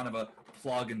that it's kind of a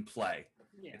plug and play.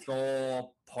 Yeah. It's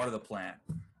all part of the plan.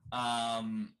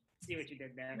 See what you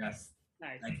did there. Yes.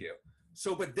 Nice. Thank you.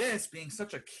 So, but this being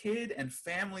such a kid and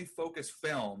family-focused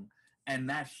film, and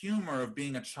that humor of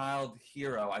being a child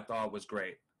hero, I thought was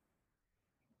great.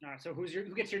 All right, so who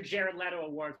gets your Jared Leto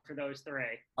Award for those 3?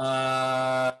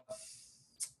 I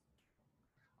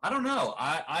don't know.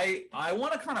 I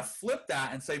want to kind of flip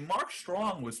that and say Mark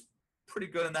Strong was pretty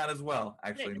good in that as well.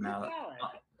 Actually, now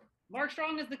Mark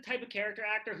Strong is the type of character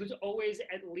actor who's always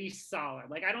at least solid.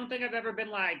 Like, I don't think I've ever been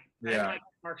like, I like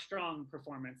Mark Strong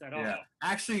performance at all. Yeah.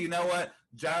 Actually, you know what?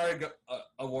 Jared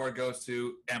Award goes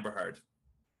to Amber Heard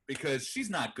because she's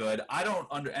not good. I don't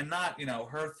and not, you know,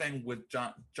 her thing with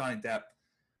Johnny Depp.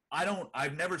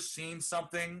 I've never seen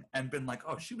something and been like,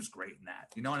 oh, she was great in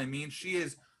that. You know what I mean? She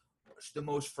is the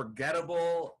most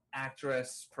forgettable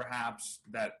actress, perhaps,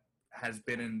 that has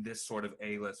been in this sort of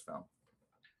A-list film.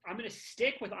 I'm going to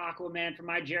stick with Aquaman for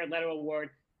my Jared Leto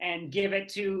Award and give it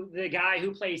to the guy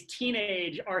who plays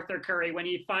teenage Arthur Curry when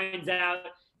he finds out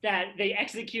that they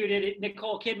executed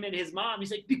Nicole Kidman, his mom.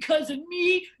 He's like, because of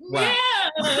me? Wow.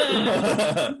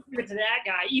 Yeah! Give it to that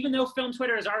guy. Even though film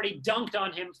Twitter has already dunked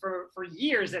on him for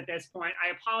years at this point.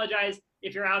 I apologize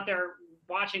if you're out there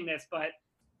watching this, but,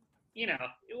 you know,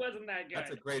 it wasn't that good. That's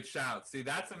a great shout. See,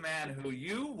 that's a man who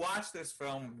you watch this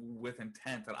film with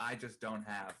intent that I just don't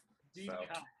have. Deep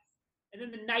cut. And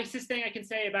then the nicest thing I can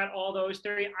say about all those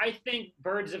three, I think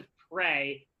Birds of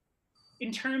Prey,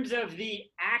 in terms of the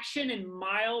action and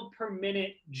mile per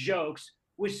minute jokes,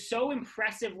 was so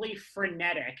impressively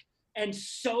frenetic and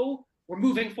so we're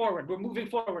moving forward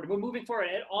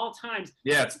at all times.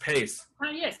 Yeah, it's pace.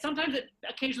 Yeah, sometimes it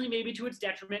occasionally maybe to its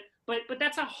detriment, but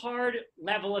that's a hard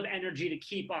level of energy to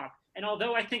keep up. And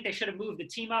although I think they should have moved the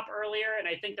team up earlier, and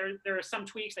I think there are some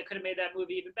tweaks that could have made that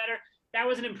movie even better, that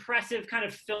was an impressive kind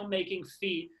of filmmaking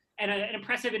feat and an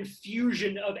impressive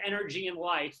infusion of energy and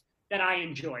life that I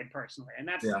enjoyed personally. And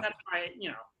that's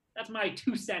my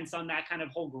 2 cents on that kind of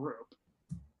whole group.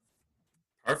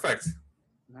 Perfect.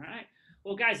 All right.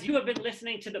 Well, guys, you have been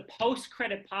listening to the Post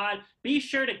Credit Pod. Be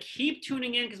sure to keep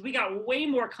tuning in because we got way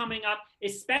more coming up,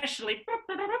 especially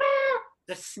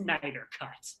the Snyder Cut.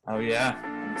 Oh, yeah.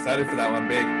 I'm excited for that one,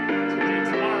 big.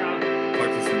 Tomorrow. Talk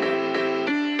to you soon.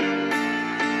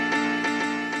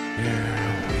 Here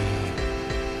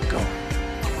we go.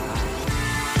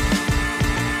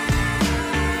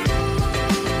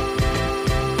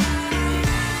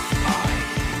 I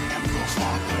am your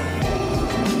father.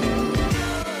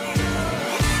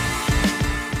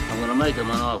 I'm gonna make him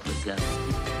an offer, Captain.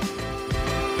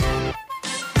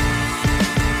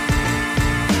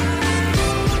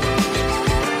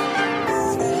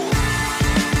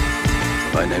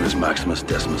 My name is Maximus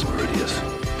Decimus Meridius.